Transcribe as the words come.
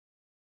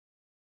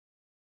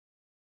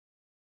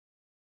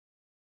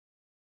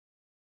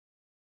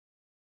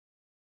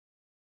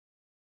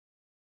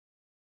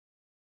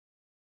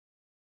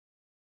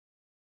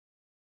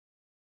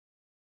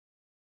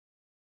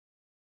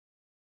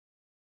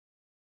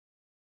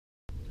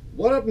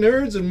What up,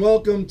 nerds, and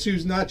welcome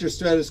to Not Your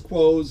Status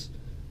Quo's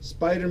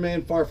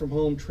Spider-Man Far From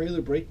Home trailer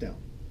breakdown.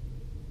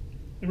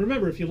 And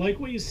remember, if you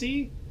like what you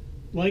see,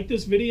 like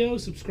this video,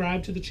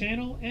 subscribe to the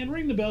channel, and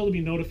ring the bell to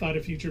be notified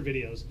of future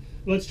videos.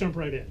 Let's jump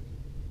right in.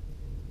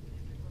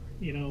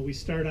 You know, we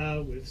start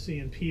out with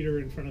seeing Peter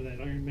in front of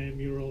that Iron Man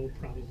mural,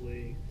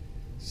 probably.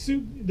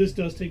 This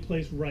does take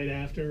place right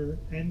after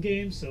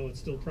Endgame, so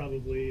it's still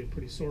probably a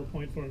pretty sore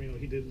point for him. You know,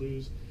 he did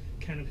lose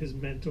kind of his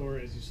mentor,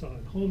 as you saw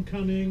in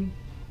Homecoming.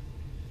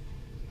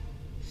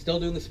 Still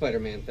doing the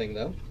Spider-Man thing,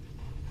 though.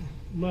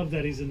 Love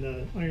that he's in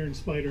the Iron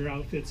Spider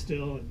outfit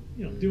still,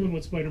 and doing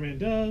what Spider-Man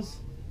does.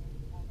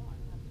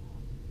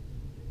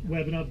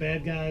 Webbing up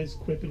bad guys,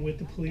 quipping with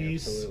the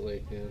police.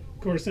 Absolutely, yeah. Of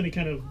course, then he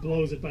kind of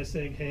blows it by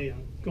saying, "Hey,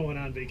 I'm going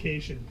on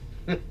vacation."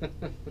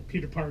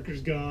 Peter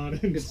Parker's gone,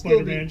 and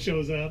Spider-Man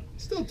shows up.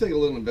 Still take a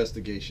little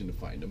investigation to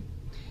find him.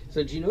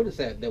 So did you notice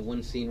that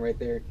one scene right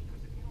there?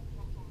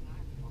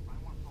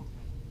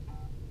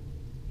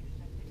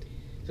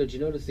 So did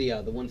you notice the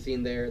one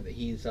scene there that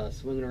he's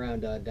swinging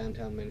around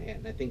downtown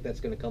Manhattan? I think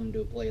that's going to come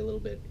into play a little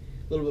bit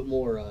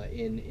more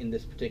in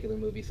this particular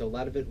movie. So a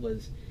lot of it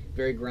was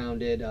very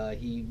grounded.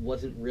 He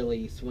wasn't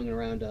really swinging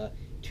around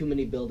too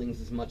many buildings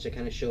as much. It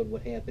kind of showed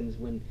what happens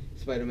when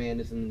Spider-Man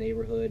is in the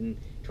neighborhood and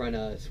trying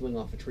to swing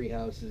off of tree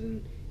houses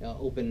and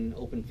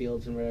open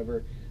fields and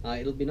whatever.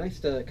 It'll be nice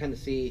to kind of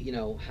see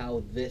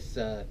how this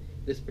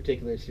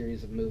particular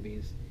series of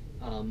movies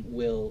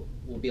will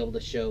be able to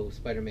show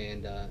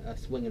Spider-Man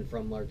swinging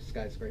from large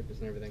skyscrapers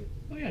and everything.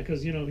 Oh yeah,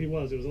 because it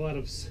was a lot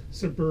of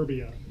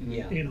suburbia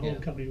in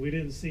Homecoming. We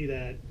didn't see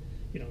that,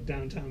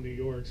 downtown New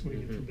York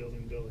swinging from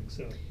building to building.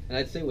 So, and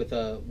I'd say with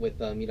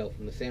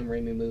from the Sam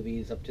Raimi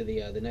movies up to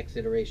the next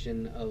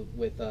iteration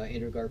with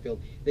Andrew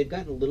Garfield, they've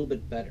gotten a little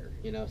bit better.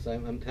 So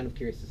I'm kind of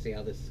curious to see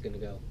how this is going to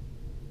go.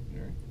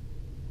 All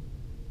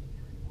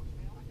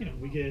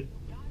right. We get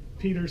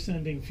Peter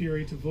sending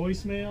Fury to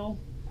voicemail.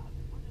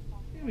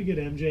 We get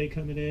MJ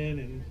coming in,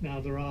 and now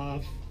they're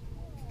off.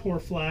 Poor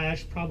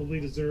Flash,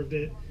 probably deserved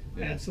it.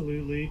 Yeah.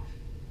 Absolutely.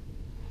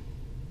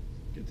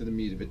 Get to the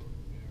meat of it.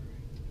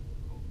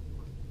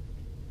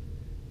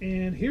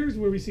 And here's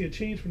where we see a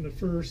change from the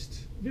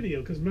first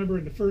video, because remember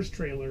in the first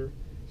trailer,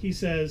 he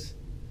says,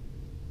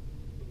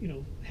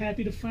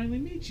 happy to finally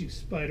meet you,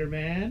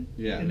 Spider-Man.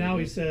 Yeah. And now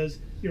he says,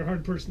 you're a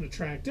hard person to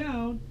track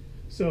down.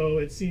 So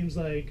it seems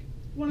like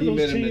one of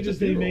those changes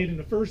they made in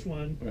the first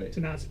one to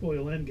not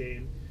spoil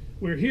Endgame.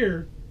 Where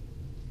here,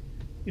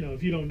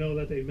 if you don't know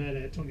that they met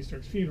at Tony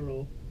Stark's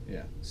funeral,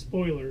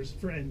 spoilers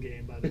for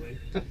Endgame, by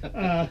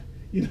the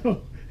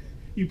way,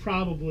 you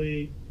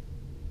probably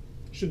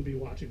shouldn't be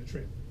watching the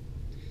trailer.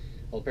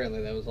 Well,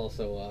 apparently that was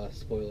also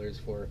spoilers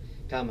for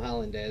Tom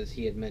Holland, as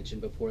he had mentioned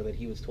before that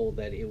he was told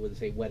that it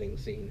was a wedding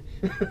scene.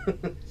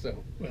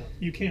 So. Well,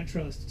 you can't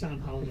trust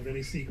Tom Holland with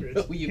any secrets.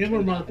 No, Him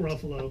or Mark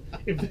Ruffalo.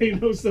 If they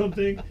know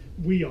something,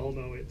 we all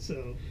know it.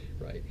 So.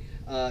 Right.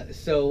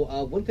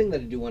 So one thing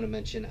that I do want to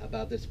mention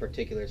about this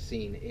particular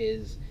scene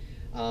is,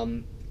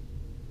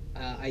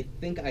 I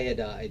think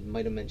I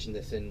might have mentioned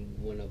this in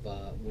one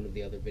of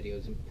the other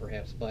videos,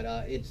 perhaps, but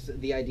it's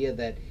the idea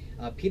that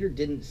Peter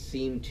didn't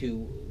seem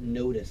to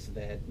notice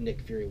that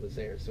Nick Fury was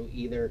there. So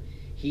either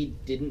he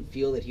didn't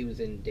feel that he was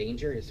in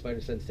danger, his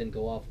spider sense didn't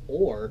go off,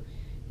 or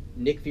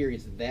Nick Fury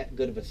is that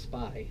good of a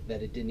spy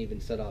that it didn't even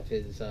set off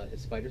his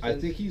spider sense. I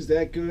think he's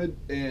that good,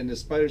 and his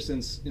spider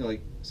sense,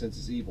 sense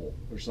is evil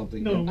or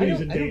something. No,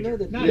 he's in danger. I don't know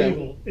that. Not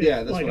evil.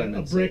 Yeah, that's what I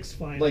meant. A brick's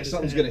flying. Like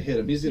something's going to hit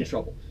him. He's in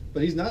trouble.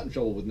 But he's not in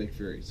trouble with Nick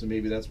Fury, so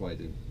maybe that's why he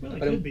didn't. Well, it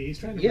could be. He's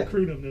trying to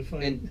recruit him to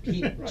fight. And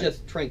he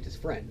just tranked his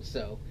friend,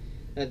 so...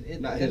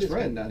 not his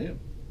friend, not him.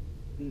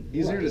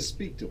 He's there to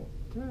speak to him.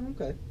 Oh,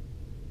 okay.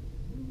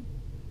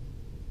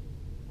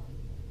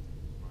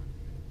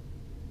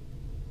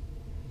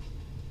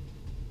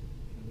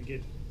 We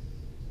get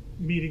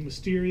meeting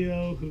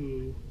Mysterio,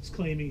 who is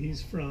claiming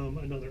he's from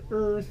another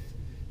Earth,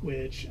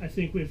 which I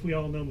think if we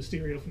all know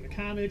Mysterio from the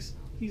comics,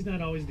 he's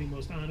not always the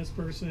most honest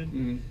person.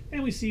 Mm-hmm.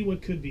 And we see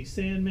what could be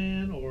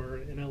Sandman or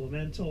an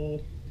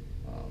elemental.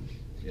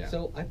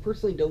 So I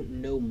personally don't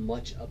know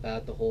much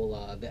about the whole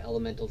the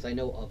elementals. I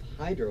know of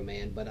Hydro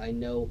Man, but I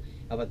know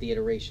about the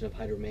iteration of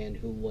Hydro Man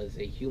who was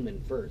a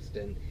human first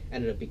and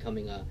ended up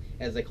becoming a,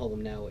 as they call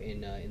them now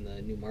in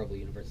the new Marvel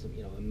universe, a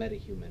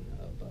metahuman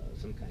of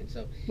some kind.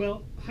 So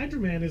Hydro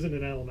Man isn't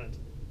an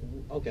elemental.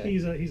 Okay.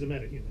 He's a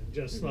metahuman,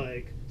 just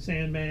like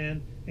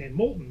Sandman and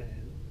Molten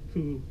Man,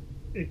 who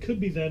it could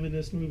be them in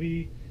this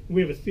movie.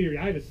 We have a theory.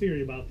 I have a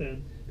theory about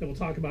them that we'll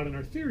talk about in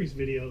our theories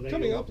video.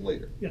 Coming up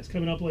later. Yes,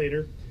 coming up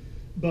later.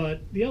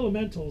 But the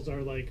elementals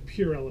are like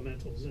pure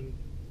elementals, and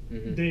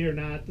they are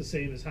not the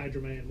same as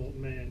Hydro Man, Molten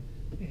Man,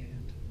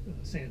 and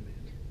Sandman.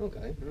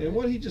 Okay. And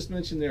what he just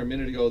mentioned there a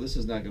minute ago, this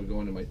is not going to go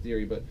into my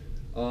theory, but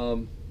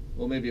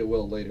maybe it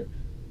will later.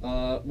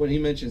 When he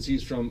mentions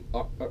he's from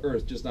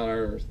Earth, just not our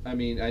Earth. I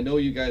mean, I know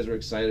you guys are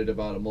excited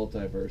about a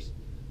multiverse,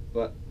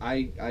 but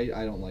I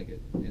don't like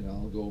it.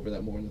 I'll go over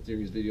that more in the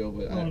theories video.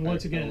 But and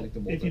once again, I don't like the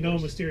multiverse. if you know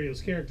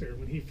Mysterio's character,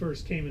 when he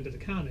first came into the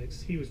comics,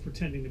 he was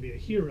pretending to be a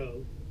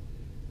hero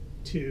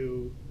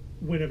to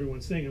when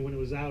everyone's saying, and when it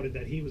was outed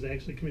that he was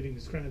actually committing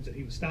these crimes that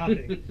he was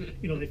stopping,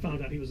 they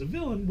found out he was a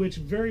villain, which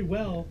very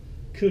well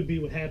could be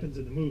what happens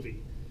in the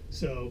movie.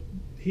 So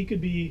he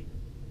could be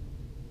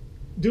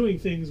doing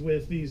things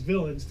with these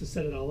villains to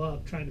set it all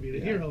up, trying to be the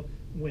hero,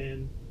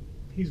 when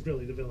he's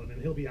really the villain,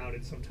 and he'll be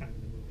outed sometime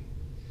in the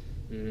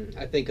movie.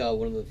 I think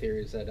one of the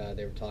theories that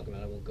they were talking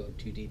about, I won't go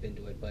too deep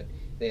into it, but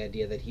the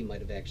idea that he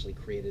might have actually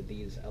created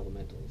these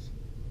elementals.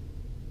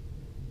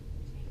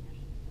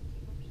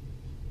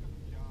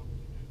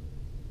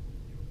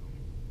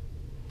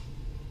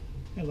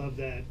 I love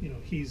that,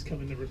 he's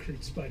coming to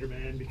recruit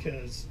Spider-Man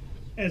because,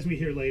 as we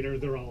hear later,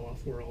 they're all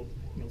off-world.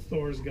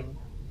 Thor's gone.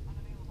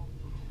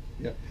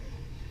 Yep.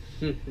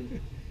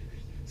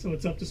 So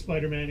it's up to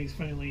Spider-Man. He's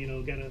finally,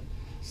 got to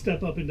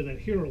step up into that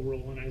hero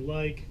role, and I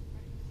like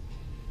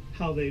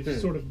how they've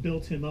sort of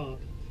built him up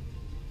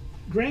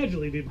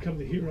gradually to become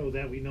the hero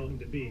that we know him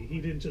to be. He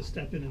didn't just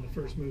step in the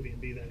first movie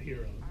and be that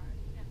hero.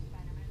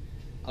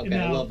 Okay,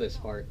 now, I love this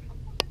part.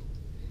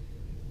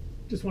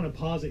 Just want to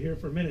pause it here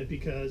for a minute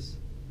because,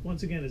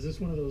 once again, is this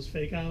one of those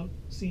fake out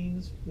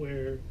scenes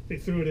where they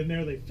threw it in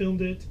there, they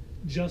filmed it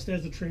just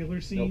as a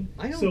trailer scene?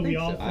 Nope. I don't so think we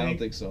all so. I don't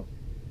think so.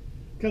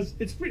 Because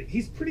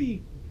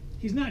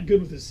he's not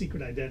good with his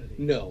secret identity.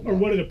 No. Or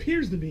what it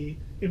appears to be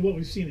in what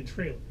we've seen in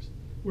trailers.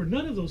 Where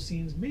none of those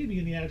scenes may be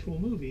in the actual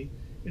movie,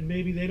 and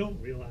maybe they don't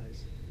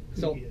realize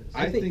who he is.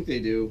 I think they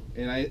do,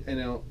 and I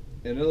know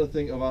another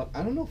thing about,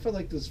 I don't know if I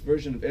like this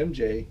version of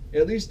MJ,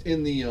 at least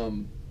in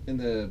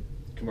the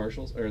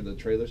commercials or the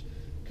trailers,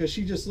 because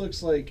she just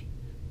looks like,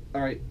 all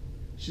right,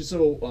 she's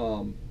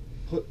so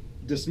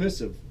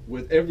dismissive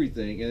with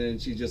everything, and then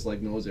she just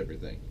like knows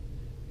everything.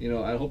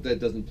 I hope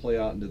that doesn't play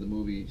out into the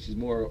movie. She's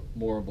more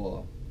of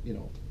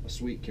a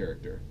sweet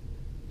character,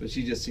 but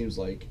she just seems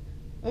like,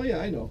 oh yeah,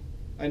 I know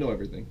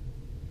everything.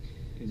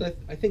 So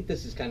I think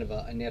this is kind of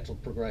a natural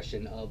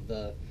progression of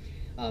the,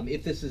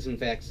 if this is in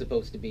fact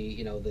supposed to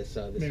be, this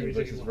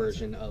universe's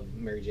version of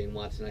Mary Jane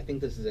Watson, I think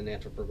this is a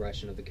natural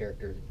progression of the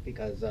character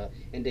because,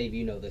 and Dave,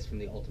 you know this from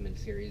the Ultimate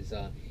series,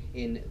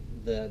 in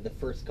the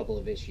first couple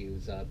of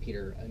issues,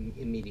 Peter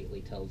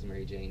immediately tells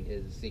Mary Jane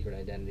his secret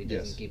identity,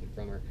 doesn't keep it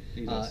from her.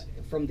 He does.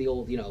 From the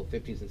old,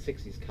 50s and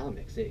 60s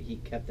comics,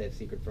 he kept that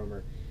secret from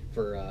her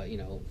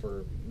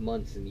for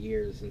months and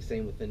years, and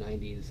same with the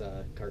 90s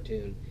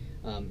cartoon.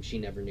 She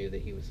never knew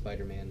that he was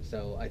Spider-Man,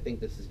 so I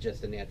think this is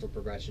just a natural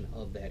progression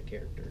of that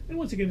character. And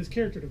once again, his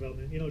character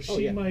development.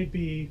 She might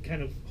be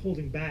kind of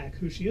holding back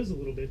who she is a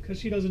little bit because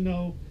she doesn't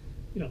know,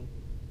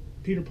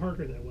 Peter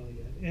Parker that well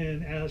yet.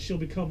 And as she'll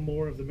become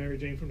more of the Mary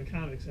Jane from the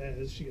comics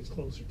as she gets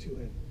closer to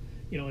him.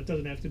 It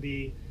doesn't have to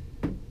be,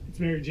 it's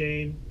Mary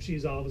Jane,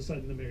 she's all of a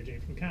sudden the Mary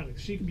Jane from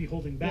comics. She can be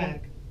holding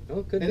back.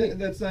 Oh, could and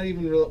be. That's not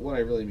even what I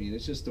really mean.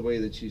 It's just the way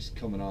that she's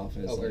coming off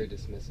as very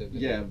dismissive.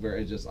 Yeah,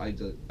 very.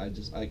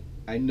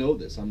 I know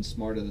this. I'm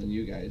smarter than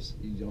you guys.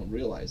 You don't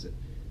realize it,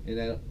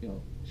 and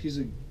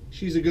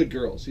she's a good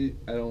girl.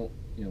 I don't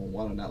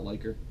want to not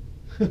like her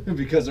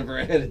because of her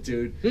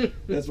attitude.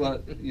 That's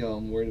what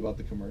I'm worried about,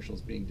 the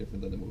commercials being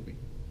different than the movie.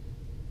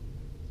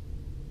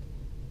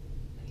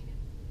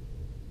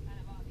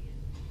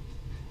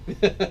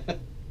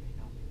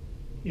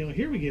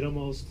 Here we get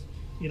almost,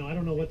 I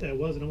don't know what that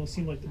was. It almost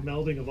seemed like the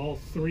melding of all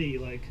three,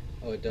 like.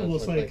 Oh, it does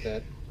almost look like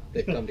that.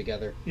 They've come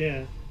together.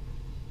 Yeah.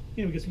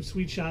 We get some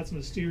sweet shots of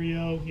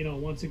Mysterio.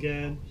 Once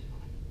again,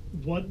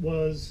 what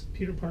was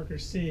Peter Parker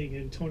seeing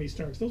in Tony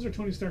Stark's? Those are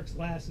Tony Stark's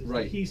glasses.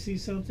 Right. Did he see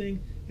something?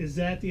 Is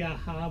that the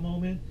aha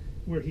moment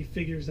where he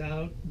figures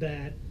out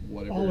that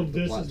Whatever all of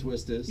the this plot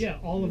twist is? Yeah,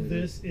 all of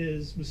this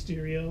is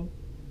Mysterio.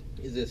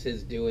 Is this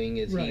his doing?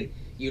 Is Right.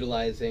 he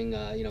utilizing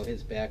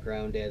his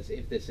background as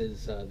if this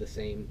is the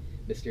same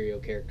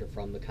Mysterio character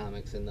from the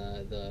comics and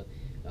the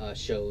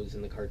shows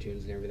and the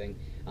cartoons and everything?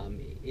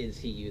 Is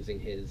he using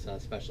his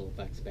special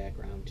effects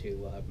background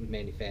to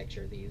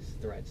manufacture these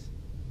threats?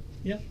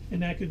 Yeah,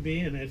 and that could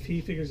be, and if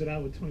he figures it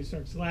out with Tony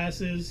Stark's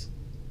glasses,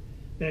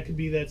 that could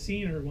be that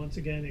scene, or once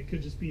again, it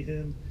could just be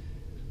him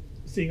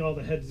seeing all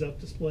the heads-up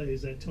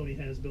displays that Tony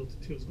has built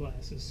into his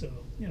glasses. So,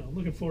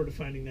 looking forward to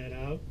finding that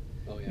out.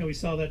 Oh yeah. We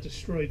saw that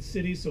destroyed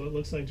city, so it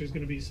looks like there's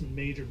going to be some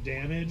major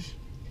damage.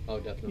 Oh,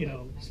 definitely.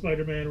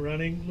 Spider-Man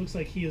running. Looks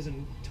like he is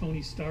in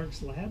Tony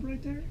Stark's lab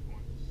right there.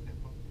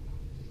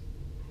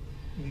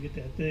 We get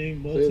that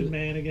thing, Molten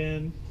Man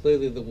again.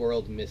 Clearly, the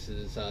world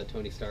misses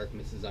Tony Stark,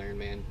 misses Iron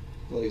Man.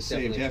 Well, he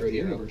saved half the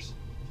universe.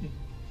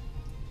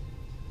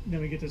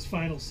 Then we get this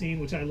final scene,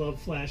 which I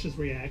love Flash's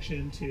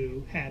reaction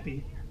to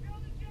Happy.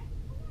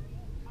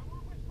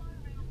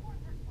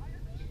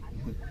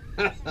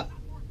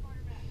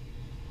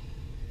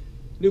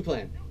 New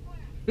plan.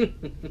 That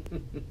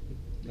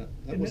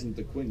wasn't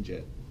the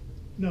Quinjet.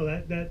 No,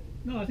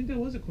 no, I think that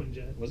was a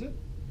Quinjet. Was it?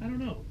 I don't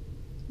know,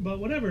 but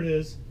whatever it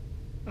is,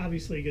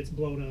 obviously it gets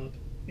blown up,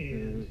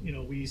 and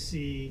we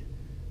see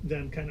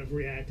them kind of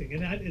reacting,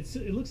 and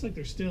it looks like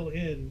they're still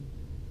in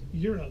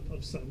Europe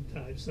of some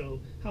type.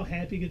 So how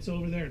Happy gets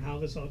over there and how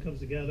this all comes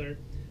together,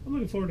 I'm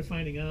looking forward to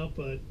finding out.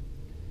 But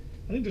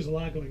I think there's a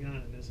lot going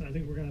on in this, and I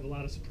think we're gonna have a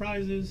lot of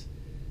surprises,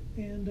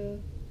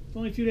 and It's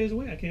only a few days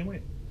away. I can't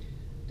wait.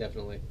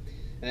 Definitely.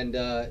 And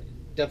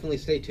definitely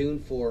stay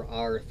tuned for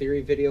our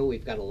theory video.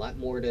 We've got a lot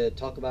more to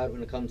talk about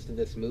when it comes to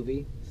this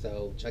movie,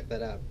 so check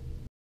that out.